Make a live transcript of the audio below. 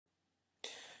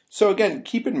So again,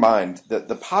 keep in mind that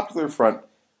the Popular Front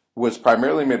was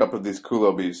primarily made up of these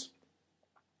Kulobis.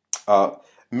 Uh,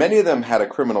 Many of them had a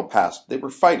criminal past. They were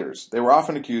fighters. They were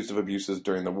often accused of abuses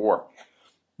during the war.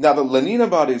 Now, the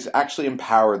Leninabadis actually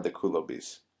empowered the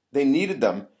Kulobis. They needed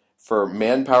them for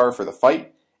manpower for the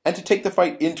fight and to take the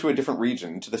fight into a different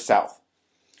region, into the south.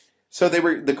 So the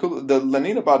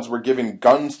Leninabads were giving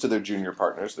guns to their junior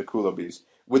partners, the Kulobis,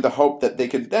 with the hope that they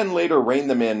could then later rein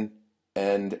them in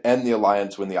and end the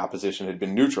alliance when the opposition had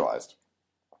been neutralized.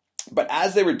 But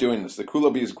as they were doing this, the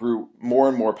Kulobis grew more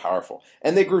and more powerful,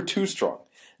 and they grew too strong.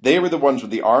 They were the ones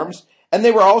with the arms, and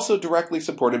they were also directly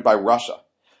supported by Russia.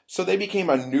 So they became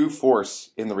a new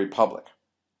force in the Republic.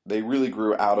 They really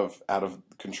grew out of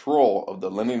control of the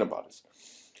Leninabadis.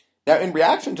 Now, in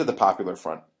reaction to the Popular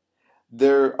Front,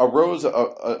 there arose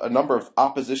a number of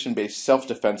opposition-based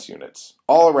self-defense units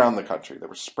all around the country. They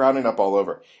were sprouting up all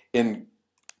over. Here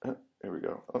we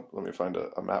go. Oh, let me find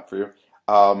a map for you.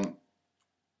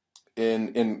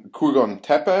 In Kugon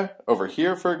Tepe, over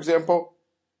here, for example,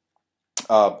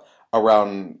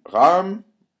 around Harm.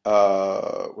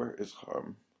 Where is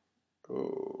Harm?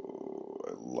 Oh,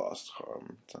 I lost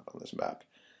Harm. It's not on this map.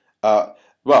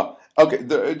 Well,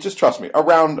 okay, just trust me.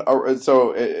 Around,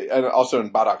 and also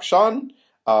in Badakhshan,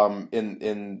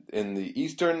 in the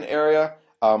eastern area.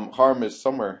 Harm is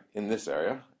somewhere in this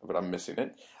area, but I'm missing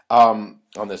it on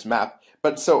this map.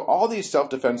 But so all these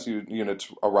self-defense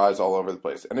units arise all over the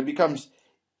place, and it becomes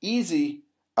easy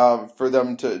for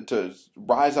them to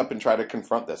rise up and try to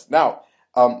confront this. Now,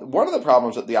 one of the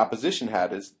problems that the opposition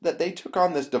had is that they took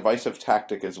on this divisive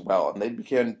tactic as well, and they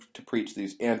began to preach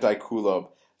these anti-Kulob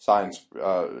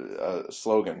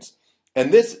slogans.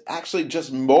 And this actually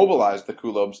just mobilized the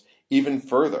Kulobs even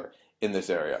further in this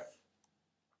area.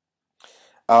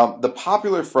 The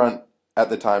Popular Front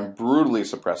at the time brutally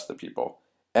suppressed the people,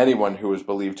 anyone who was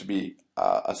believed to be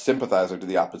a sympathizer to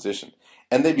the opposition.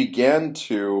 And they began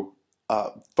to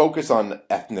focus on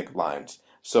ethnic lines.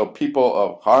 So people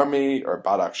of Harmi or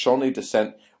Badakhshani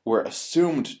descent were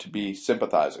assumed to be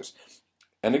sympathizers.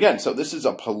 And again, so this is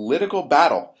a political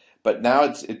battle, but now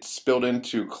it's spilled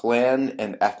into clan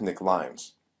and ethnic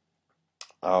lines.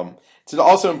 It's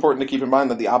also important to keep in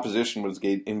mind that the opposition was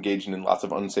engaging in lots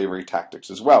of unsavory tactics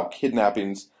as well,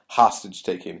 kidnappings, hostage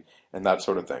taking, and that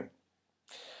sort of thing.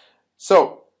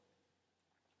 So,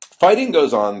 fighting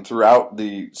goes on throughout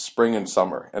the spring and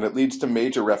summer, and it leads to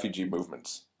major refugee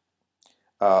movements,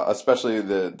 especially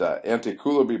the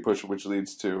anti-Kulobi push, which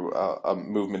leads to a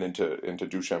movement into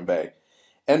Dushanbe.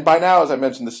 And by now, as I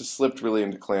mentioned, this has slipped really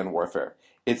into clan warfare.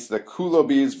 It's the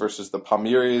Kulobis versus the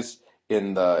Pamiris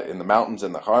in the mountains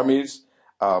and the Harmis,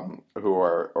 who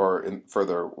are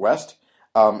further west.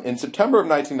 In September of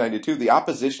 1992, the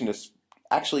oppositionists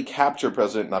actually capture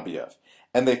President Nabiev,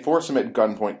 and they force him at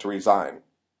gunpoint to resign,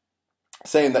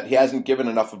 saying that he hasn't given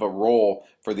enough of a role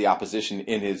for the opposition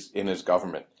in his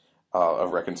government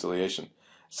of reconciliation.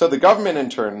 So the government in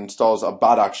turn installs a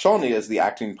Badakhshani as the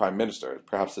acting prime minister,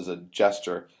 perhaps as a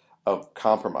gesture of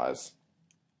compromise.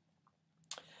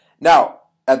 Now,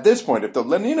 at this point, if the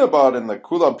Leninabad and the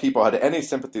Kulob people had any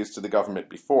sympathies to the government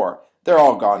before, they're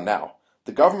all gone now.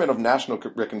 The government of national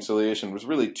reconciliation was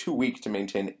really too weak to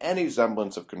maintain any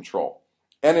semblance of control.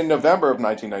 And in November of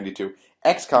 1992,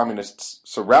 ex-communists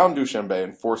surround Dushanbe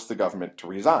and force the government to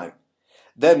resign.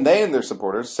 Then they and their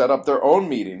supporters set up their own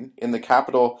meeting in the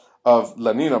capital of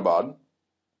Leninabad,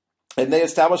 and they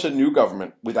establish a new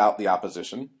government without the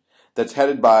opposition that's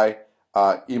headed by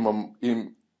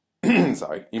Imamali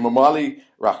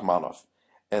Rahmanov.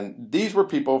 And these were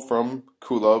people from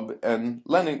Kulob and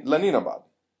Leninabad.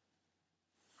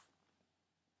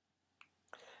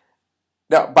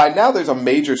 Now, by now there's a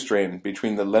major strain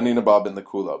between the Leninabad and the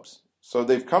Kulobs. So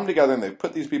they've come together and they've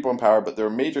put these people in power, but there are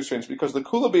major strains because the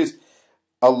Kulobis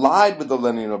allied with the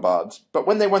Leninabads, but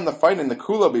when they won the fighting, the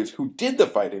Kulobis, who did the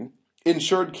fighting,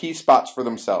 ensured key spots for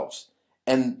themselves.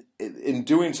 And in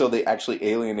doing so, they actually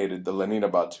alienated the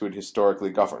Leninabads, who had historically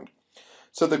governed.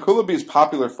 So the Kulobis'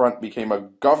 Popular Front became a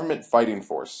government fighting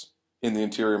force in the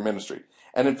Interior Ministry.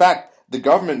 And in fact, the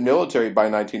government military by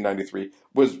 1993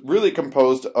 was really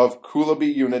composed of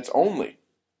Kulobi units only.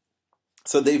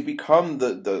 So they've become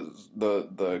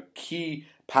the key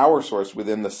power source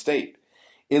within the state.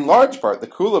 In large part, the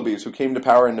Kulobis, who came to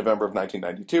power in November of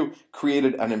 1992,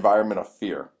 created an environment of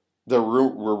fear. There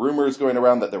were rumors going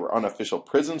around that there were unofficial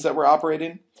prisons that were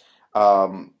operating.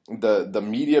 The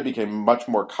media became much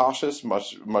more cautious,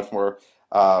 much more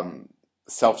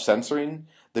self-censoring.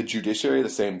 The judiciary, the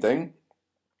same thing.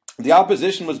 The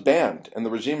opposition was banned, and the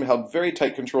regime held very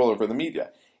tight control over the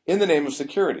media. in the name of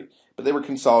security, but they were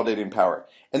consolidating power.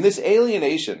 And this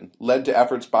alienation led to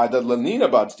efforts by the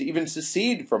Leninabads to even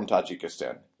secede from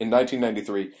Tajikistan in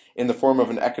 1993 in the form of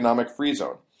an economic free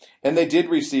zone. And they did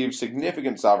receive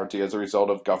significant sovereignty as a result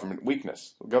of government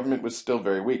weakness. The government was still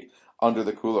very weak under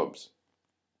the Kulobs.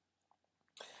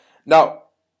 Now,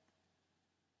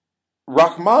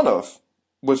 Rachmanov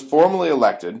was formally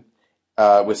elected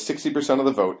with 60% of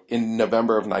the vote in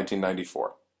November of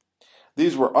 1994.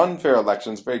 These were unfair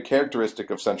elections, very characteristic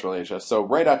of Central Asia. So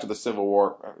right after the Civil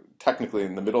War, technically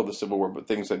in the middle of the Civil War, but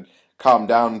things had calmed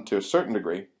down to a certain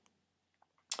degree,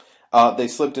 they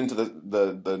slipped into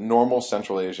the normal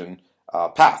Central Asian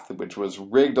path, which was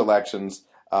rigged elections,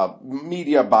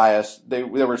 media bias. They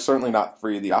were certainly not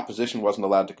free. The opposition wasn't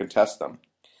allowed to contest them.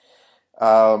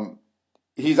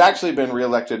 He's actually been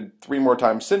reelected 3 more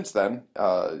times since then,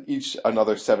 each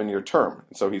another 7-year term.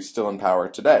 So he's still in power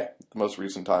today. The most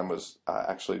recent time was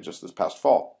actually just this past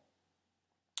fall,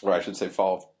 or I should say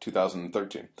fall of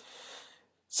 2013.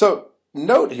 So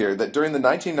note here that during the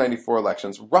 1994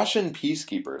 elections, Russian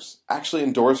peacekeepers actually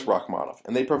endorsed Rachmanov,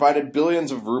 and they provided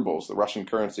billions of rubles, the Russian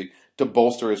currency, to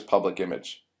bolster his public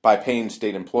image by paying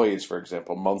state employees, for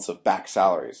example, months of back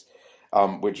salaries,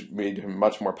 which made him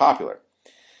much more popular.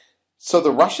 So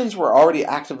the Russians were already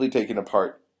actively taking a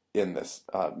part in this,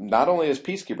 not only as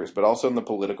peacekeepers, but also in the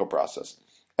political process.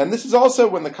 And this is also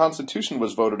when the Constitution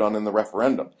was voted on in the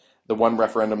referendum, the one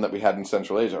referendum that we had in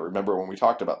Central Asia. Remember when we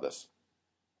talked about this?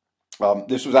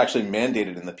 This was actually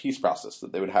mandated in the peace process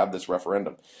that they would have this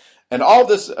referendum. And all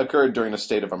this occurred during a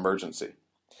state of emergency.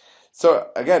 So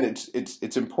again,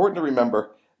 it's important to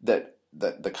remember that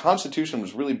the Constitution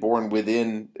was really born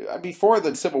before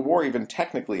the Civil War even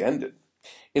technically ended.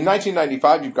 In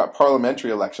 1995, you've got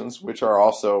parliamentary elections, which are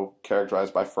also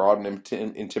characterized by fraud and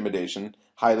intimidation,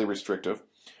 highly restrictive.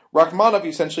 Rachmanov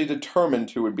essentially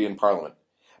determined who would be in parliament.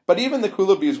 But even the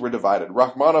Kulobis were divided.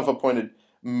 Rachmanov appointed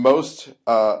most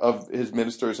of his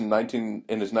ministers in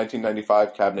his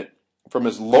 1995 cabinet from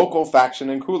his local faction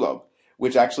in Kulob,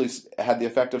 which actually had the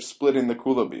effect of splitting the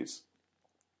Kulobis.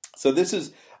 So this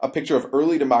is a picture of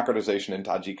early democratization in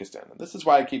Tajikistan. And this is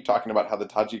why I keep talking about how the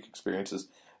Tajik experience is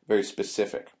very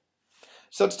specific.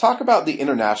 So let's talk about the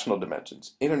international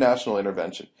dimensions, international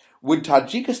intervention. Would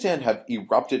Tajikistan have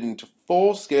erupted into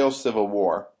full-scale civil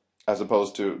war, as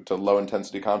opposed to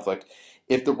low-intensity conflict,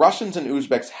 if the Russians and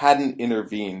Uzbeks hadn't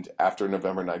intervened after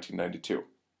November 1992?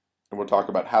 And we'll talk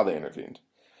about how they intervened.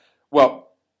 Well,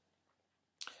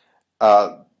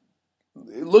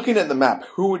 looking at the map,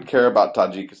 who would care about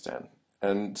Tajikistan?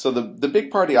 And so the big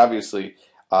party, obviously,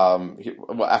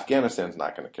 Afghanistan's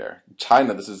not going to care.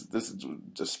 China, this is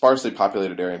a sparsely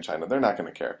populated area in China. They're not going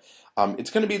to care. It's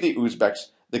going to be the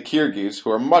Uzbeks, the Kyrgyz,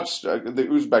 the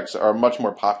Uzbeks are a much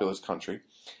more populous country,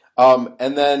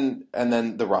 and then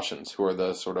the Russians, who are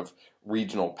the sort of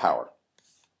regional power.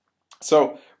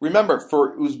 So remember,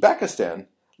 for Uzbekistan,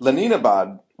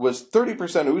 Leninabad was 30%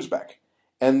 Uzbek,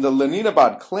 and the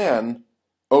Leninabad clan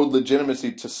owed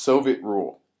legitimacy to Soviet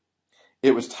rule.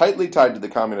 It was tightly tied to the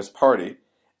Communist Party,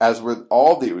 as were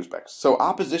all the Uzbeks. So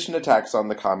opposition attacks on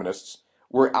the communists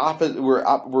were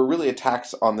really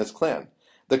attacks on this clan.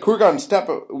 The Kurgan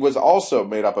steppe was also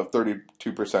made up of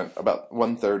 32%, about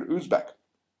 1/3 Uzbek.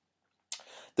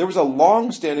 There was a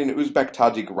long-standing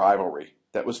Uzbek-Tajik rivalry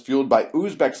that was fueled by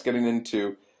Uzbekistan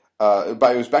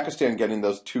getting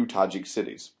those 2 Tajik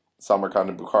cities, Samarkand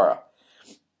and Bukhara.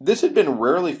 This had been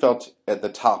rarely felt at the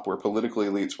top, where political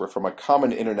elites were from a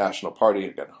common international party,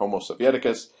 again, Homo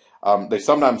Sovieticus. They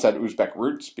sometimes had Uzbek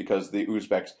roots because the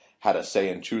Uzbeks had a say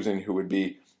in choosing who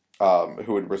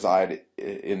would reside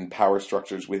in power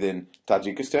structures within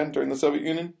Tajikistan during the Soviet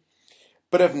Union.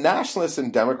 But if nationalists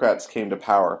and Democrats came to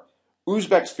power,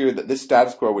 Uzbeks feared that this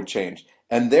status quo would change,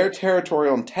 and their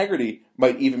territorial integrity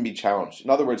might even be challenged.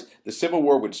 In other words, the civil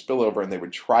war would spill over and they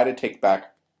would try to take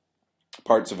back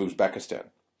parts of Uzbekistan.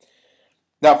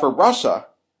 Now, for Russia,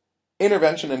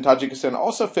 intervention in Tajikistan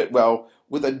also fit well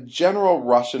with a general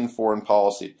Russian foreign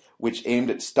policy, which aimed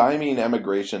at stymieing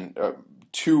emigration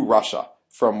to Russia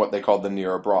from what they called the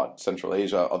near abroad, Central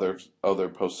Asia, other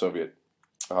post-Soviet,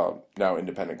 now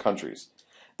independent countries.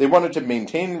 They wanted to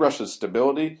maintain Russia's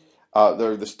stability,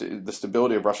 the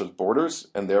stability of Russia's borders,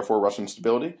 and therefore Russian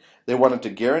stability. They wanted to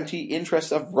guarantee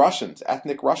interests of Russians,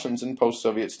 ethnic Russians in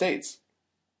post-Soviet states.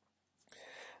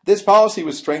 This policy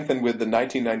was strengthened with the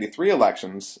 1993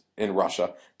 elections in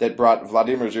Russia that brought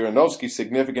Vladimir Zhirinovsky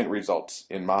significant results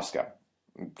in Moscow.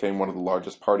 It became one of the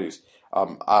largest parties,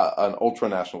 an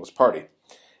ultra-nationalist party.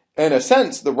 In a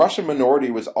sense, the Russian minority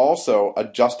was also a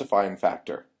justifying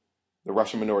factor, the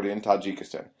Russian minority in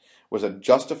Tajikistan, was a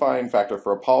justifying factor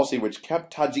for a policy which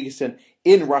kept Tajikistan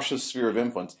in Russia's sphere of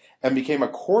influence and became a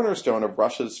cornerstone of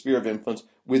Russia's sphere of influence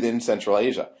within Central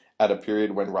Asia at a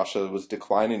period when Russia was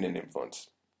declining in influence.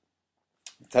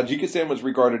 Tajikistan was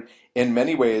regarded in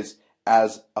many ways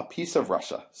as a piece of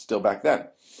Russia still back then.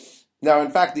 Now,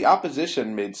 in fact, the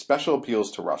opposition made special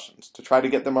appeals to Russians to try to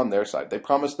get them on their side. They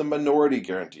promised them minority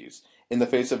guarantees in the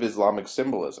face of Islamic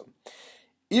symbolism.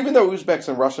 Even though Uzbeks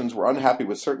and Russians were unhappy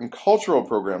with certain cultural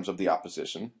programs of the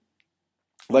opposition,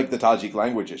 like the Tajik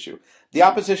language issue, the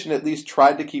opposition at least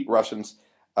tried to keep Russians.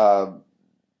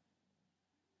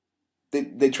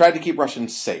 They tried to keep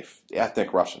Russians safe, the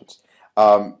ethnic Russians,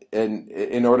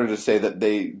 in order to say that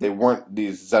they weren't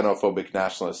these xenophobic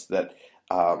nationalists that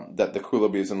the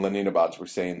Kulabis and Leninabads were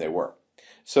saying they were.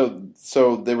 So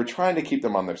they were trying to keep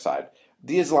them on their side.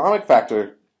 The Islamic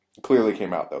factor clearly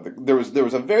came out, though. There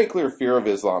was a very clear fear of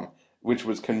Islam, which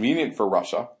was convenient for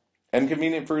Russia and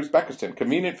convenient for Uzbekistan.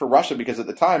 Convenient for Russia because at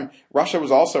the time, Russia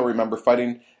was also, remember,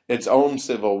 fighting its own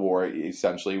civil war,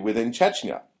 essentially, within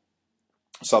Chechnya,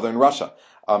 southern Russia,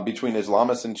 between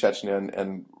Islamists in Chechnya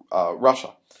and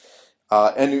Russia.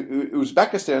 And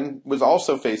Uzbekistan was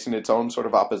also facing its own sort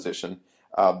of opposition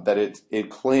that it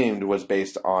claimed was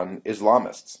based on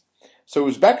Islamists. So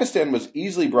Uzbekistan was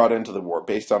easily brought into the war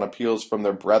based on appeals from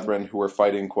their brethren who were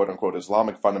fighting quote-unquote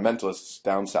Islamic fundamentalists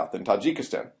down south in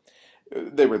Tajikistan.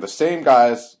 They were the same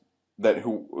guys that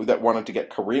wanted to get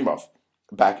Karimov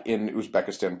back in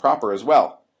Uzbekistan proper as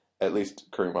well, at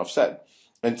least Karimov said.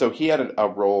 And so he had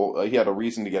a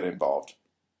reason to get involved.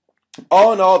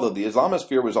 All in all, though, the Islamist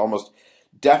fear was almost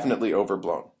definitely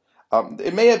overblown.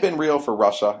 It may have been real for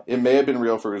Russia. It may have been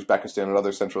real for Uzbekistan and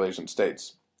other Central Asian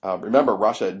states. Remember,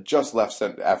 Russia had just left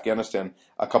Afghanistan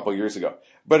a couple years ago.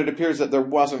 But it appears that there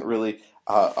wasn't really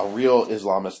a real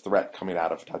Islamist threat coming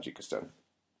out of Tajikistan.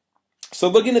 So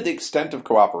looking at the extent of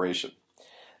cooperation,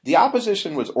 the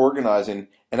opposition was organizing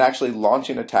and actually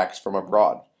launching attacks from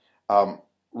abroad.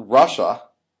 Russia,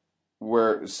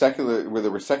 where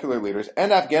there were secular leaders,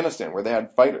 and Afghanistan, where they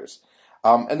had fighters.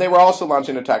 And they were also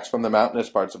launching attacks from the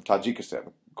mountainous parts of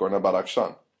Tajikistan,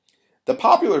 Gorno-Badakhshan. The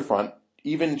Popular Front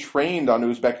even trained on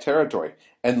Uzbek territory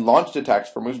and launched attacks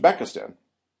from Uzbekistan.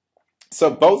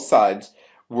 So both sides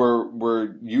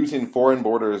were using foreign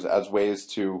borders as ways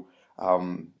to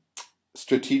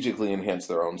strategically enhance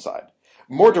their own side.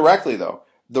 More directly, though,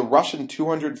 the Russian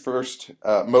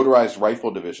 201st Motorized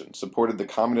Rifle Division supported the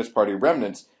Communist Party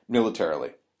remnants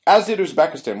militarily, as did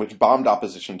Uzbekistan, which bombed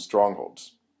opposition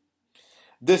strongholds.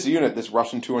 This unit, this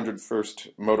Russian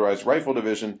 201st Motorized Rifle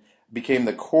Division, became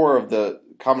the core of the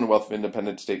Commonwealth of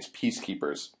Independent States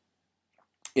peacekeepers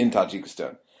in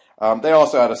Tajikistan. They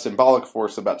also had a symbolic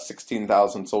force of about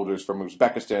 16,000 soldiers from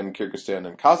Uzbekistan, Kyrgyzstan,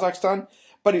 and Kazakhstan,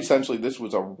 but essentially this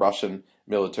was a Russian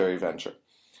military venture.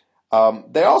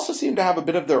 They also seem to have a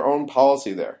bit of their own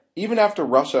policy there. Even after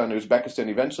Russia and Uzbekistan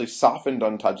eventually softened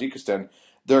on Tajikistan,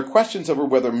 there are questions over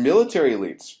whether military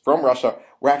elites from Russia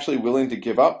were actually willing to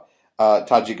give up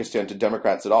Tajikistan to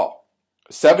Democrats at all.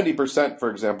 70%,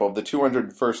 for example, of the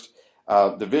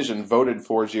 201st Division voted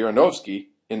for Zhirinovsky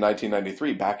in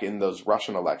 1993, back in those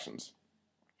Russian elections.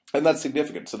 And that's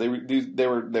significant. So they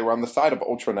were on the side of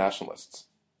ultra-nationalists.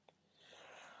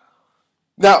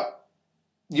 Now,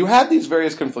 you had these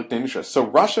various conflicting interests. So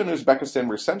Russia and Uzbekistan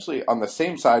were essentially on the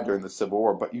same side during the Civil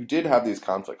War, but you did have these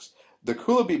conflicts. The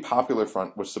Kulabi Popular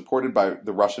Front was supported by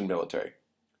the Russian military.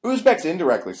 Uzbeks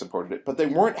indirectly supported it, but they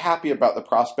weren't happy about the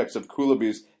prospects of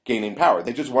Kulabis gaining power.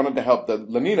 They just wanted to help the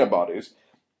Lenina bodies,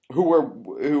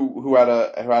 who had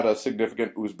a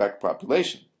significant Uzbek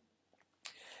population.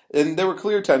 And there were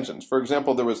clear tensions. For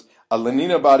example, there was a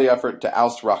Lenina body effort to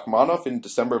oust Rachmanov in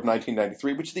December of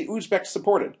 1993, which the Uzbeks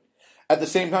supported. At the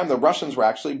same time, the Russians were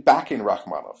actually backing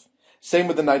Rachmanov. Same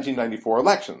with the 1994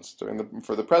 elections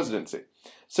for the presidency.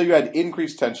 So you had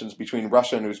increased tensions between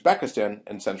Russia and Uzbekistan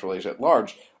and Central Asia at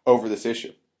large over this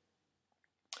issue.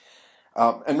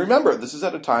 And remember, this is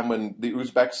at a time when the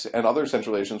Uzbeks and other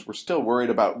Central Asians were still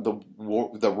worried about the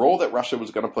role that Russia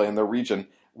was going to play in their region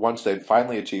once they'd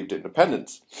finally achieved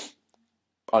independence.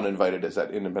 Uninvited as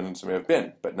that independence may have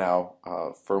been, but now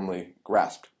firmly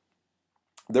grasped.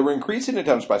 There were increasing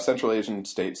attempts by Central Asian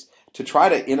states to try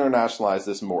to internationalize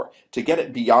this more, to get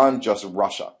it beyond just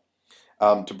Russia,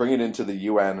 to bring it into the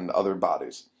UN and other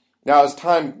bodies. Now, as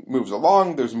time moves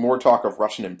along, there's more talk of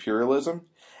Russian imperialism,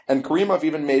 and Karimov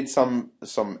even made some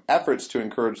efforts to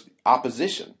encourage the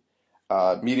opposition,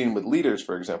 meeting with leaders,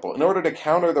 for example, in order to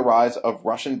counter the rise of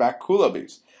Russian-backed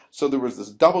Kulabis. So there was this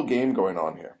double game going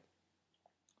on here.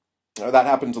 Now, that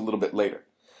happens a little bit later.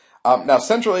 Now,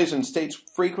 Central Asian states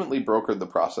frequently brokered the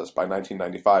process by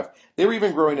 1995. They were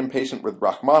even growing impatient with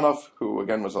Rachmanov, who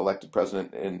again was elected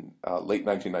president in late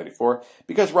 1994,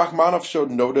 because Rachmanov showed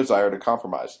no desire to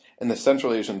compromise, and the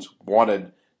Central Asians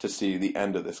wanted to see the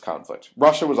end of this conflict.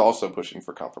 Russia was also pushing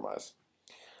for compromise.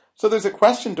 So there's a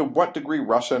question to what degree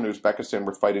Russia and Uzbekistan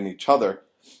were fighting each other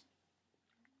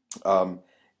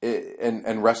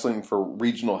and wrestling for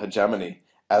regional hegemony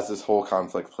as this whole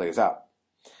conflict plays out.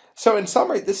 So in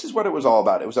summary, this is what it was all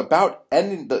about. It was about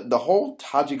ending, the whole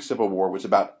Tajik civil war was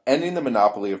about ending the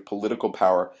monopoly of political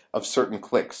power of certain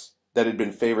cliques that had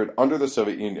been favored under the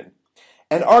Soviet Union.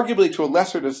 And arguably, to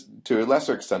a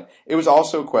lesser extent, it was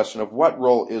also a question of what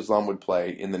role Islam would play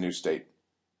in the new state,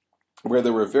 where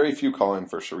there were very few calling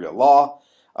for Sharia law.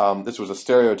 This was a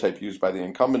stereotype used by the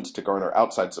incumbents to garner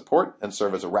outside support and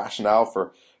serve as a rationale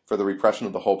for the repression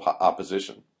of the whole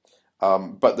opposition.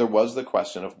 But there was the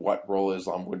question of what role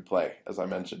Islam would play, as I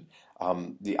mentioned,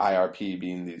 the IRP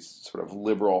being these sort of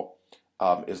liberal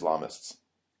Islamists.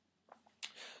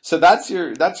 So that's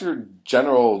your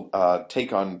general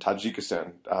take on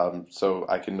Tajikistan. So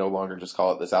I can no longer just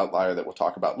call it this outlier that we'll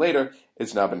talk about later.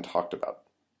 It's now been talked about.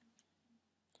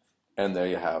 And there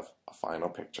you have a final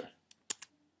picture.